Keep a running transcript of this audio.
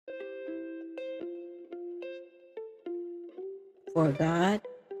for God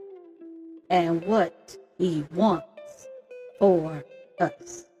and what He wants for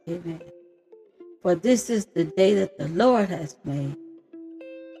us. Amen. For this is the day that the Lord has made,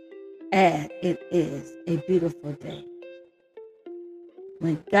 and it is a beautiful day.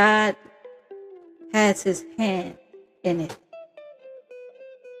 When God has His hand in it,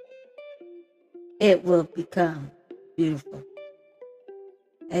 it will become beautiful.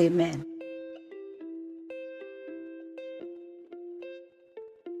 Amen.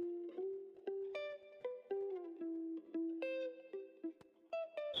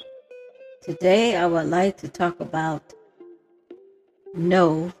 Today I would like to talk about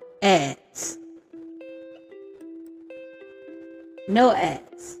no ads. No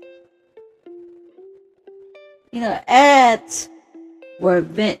ads. Ads were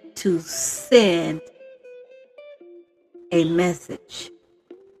meant to send a message.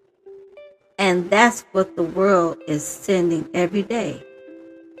 And that's what the world is sending every day.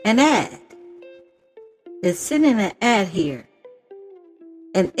 An ad. It's sending an ad here.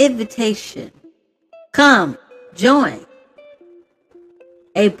 An invitation. Come, join.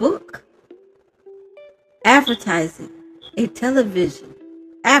 A book. Advertising. A television.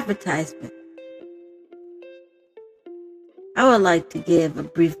 Advertisement. I would like to give a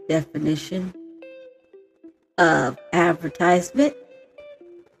brief definition of advertisement.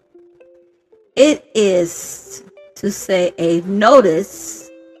 It is to say a notice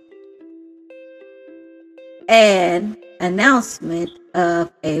and announcement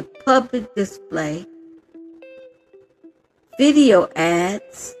of a public display, video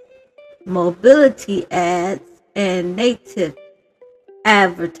ads, mobility ads, and native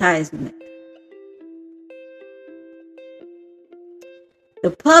advertisement. The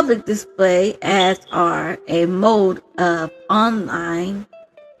public display ads are a mode of online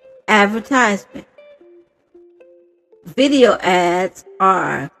advertisement. Video ads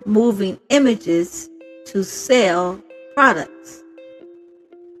are moving images to sell products.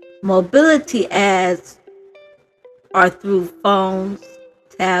 Mobility ads are through phones,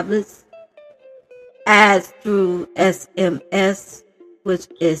 tablets, ads through SMS, which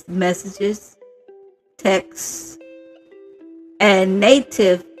is messages, texts, and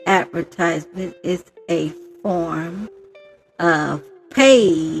native advertisement is a form of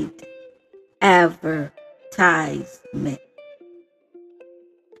paid advertisement.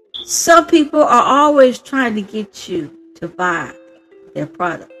 Some people are always trying to get you to buy their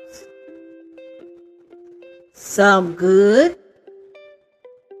products. Some good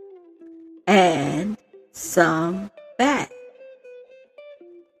and some bad.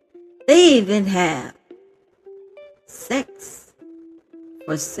 They even have sex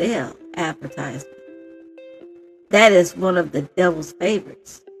for sale advertisement. That is one of the devil's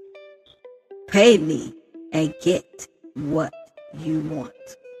favorites. Pay me and get what you want.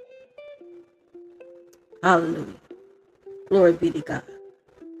 Hallelujah. Glory be to God.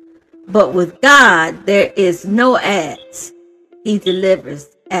 But with God, there is no ads. He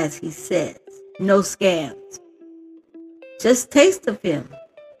delivers as He says. No scams. Just taste of Him,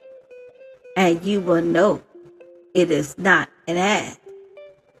 and you will know it is not an ad.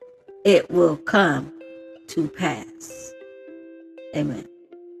 It will come to pass. Amen.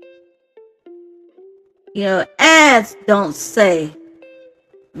 Ads don't say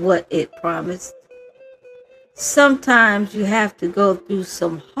what it promised. Sometimes you have to go through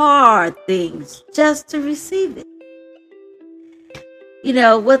some hard things just to receive it.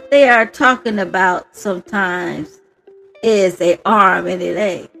 What they are talking about sometimes is an arm and a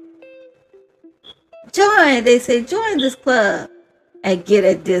leg. They say, join this club and get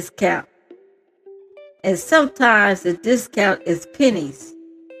a discount. And sometimes the discount is pennies.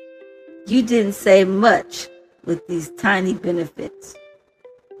 You didn't save much with these tiny benefits.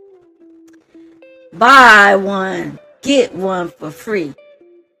 Buy one, get one for free.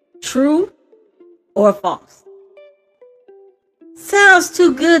 True or false? Sounds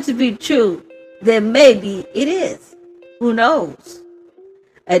too good to be true. Then maybe it is. Who knows?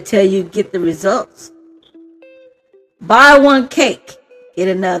 Until you get the results. Buy one cake, get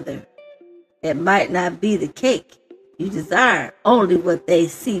another. It might not be the cake you desire, only what they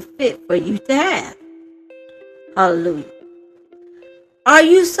see fit for you to have. Hallelujah. Are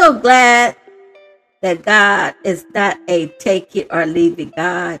you so glad that God is not a take it or leave it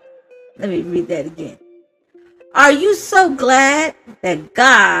God? Let me read that again. Are you so glad that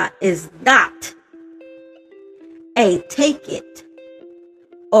God is not a take it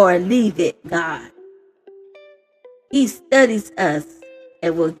or leave it God? He studies us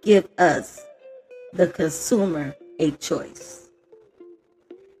and will give us, the consumer, a choice.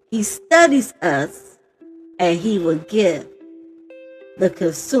 He studies us and He will give the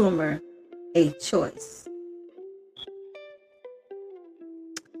consumer a choice.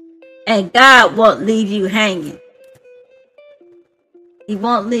 And God won't leave you hanging. He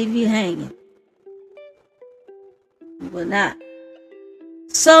won't leave you hanging. He will not.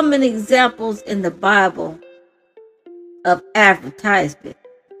 So many examples in the Bible of advertisement.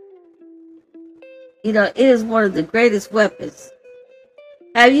 You know, it is one of the greatest weapons.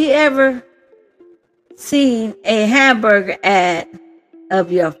 Have you ever seen a hamburger ad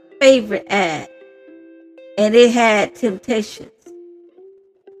of your favorite ad and it had temptations?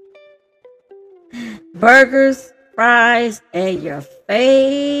 Burgers, fries, and your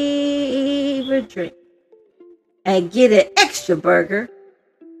favorite drink. And get an extra burger.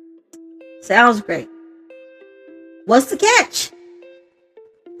 Sounds great. What's the catch?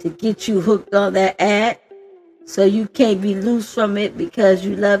 To get you hooked on that ad so you can't be loose from it because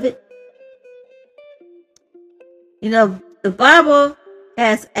you love it. You know, the Bible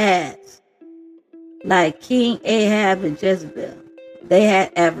has ads like King Ahab and Jezebel. They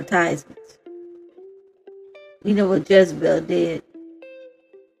had advertisements. You know what Jezebel did?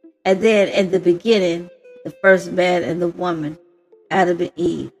 And then in the beginning, the first man and the woman, Adam and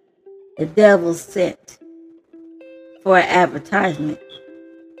Eve, the devil sent for an advertisement.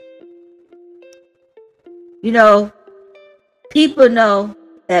 You know, people know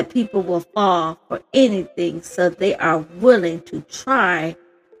that people will fall for anything, so they are willing to try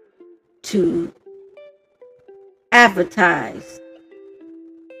to advertise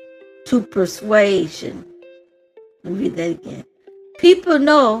to persuasion. Let me read that again. People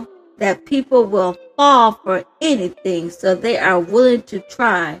know that people will fall for anything, so they are willing to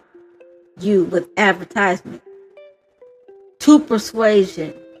try you with advertisement to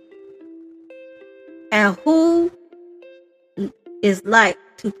persuasion. And who is like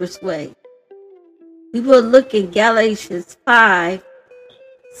to persuade? We will look in Galatians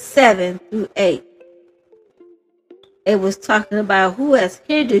 5:7-8. It was talking about who has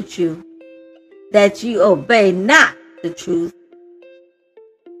hindered you that you obey not the truth.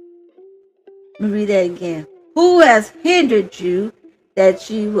 Let me read that again. Who has hindered you that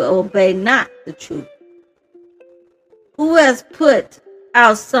you will obey not the truth? Who has put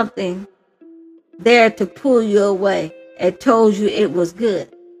out something there to pull you away and told you it was good?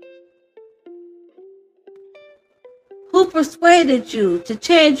 Who persuaded you to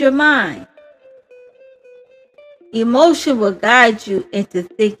change your mind? Emotion will guide you into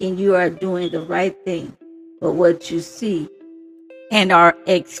thinking you are doing the right thing, but what you see and are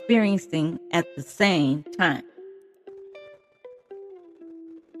experiencing at the same time.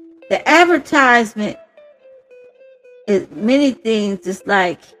 The advertisement is many things. It's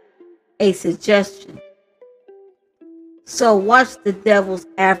like a suggestion. So watch the devil's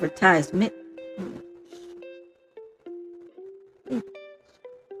advertisement.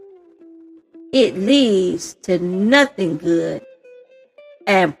 It leads to nothing good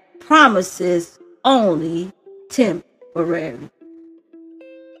and promises only temporary.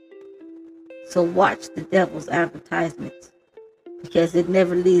 So watch the devil's advertisements, because it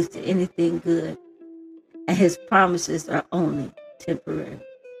never leads to anything good and his promises are only temporary.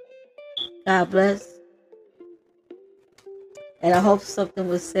 God bless. And I hope something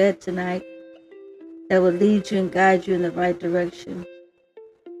was said tonight that will lead you and guide you in the right direction.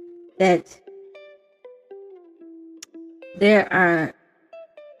 That there are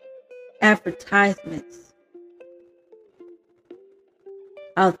advertisements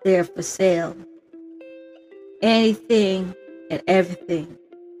out there for sale. Anything and everything.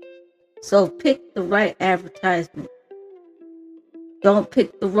 So pick the right advertisement. Don't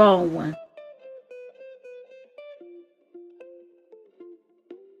pick the wrong one.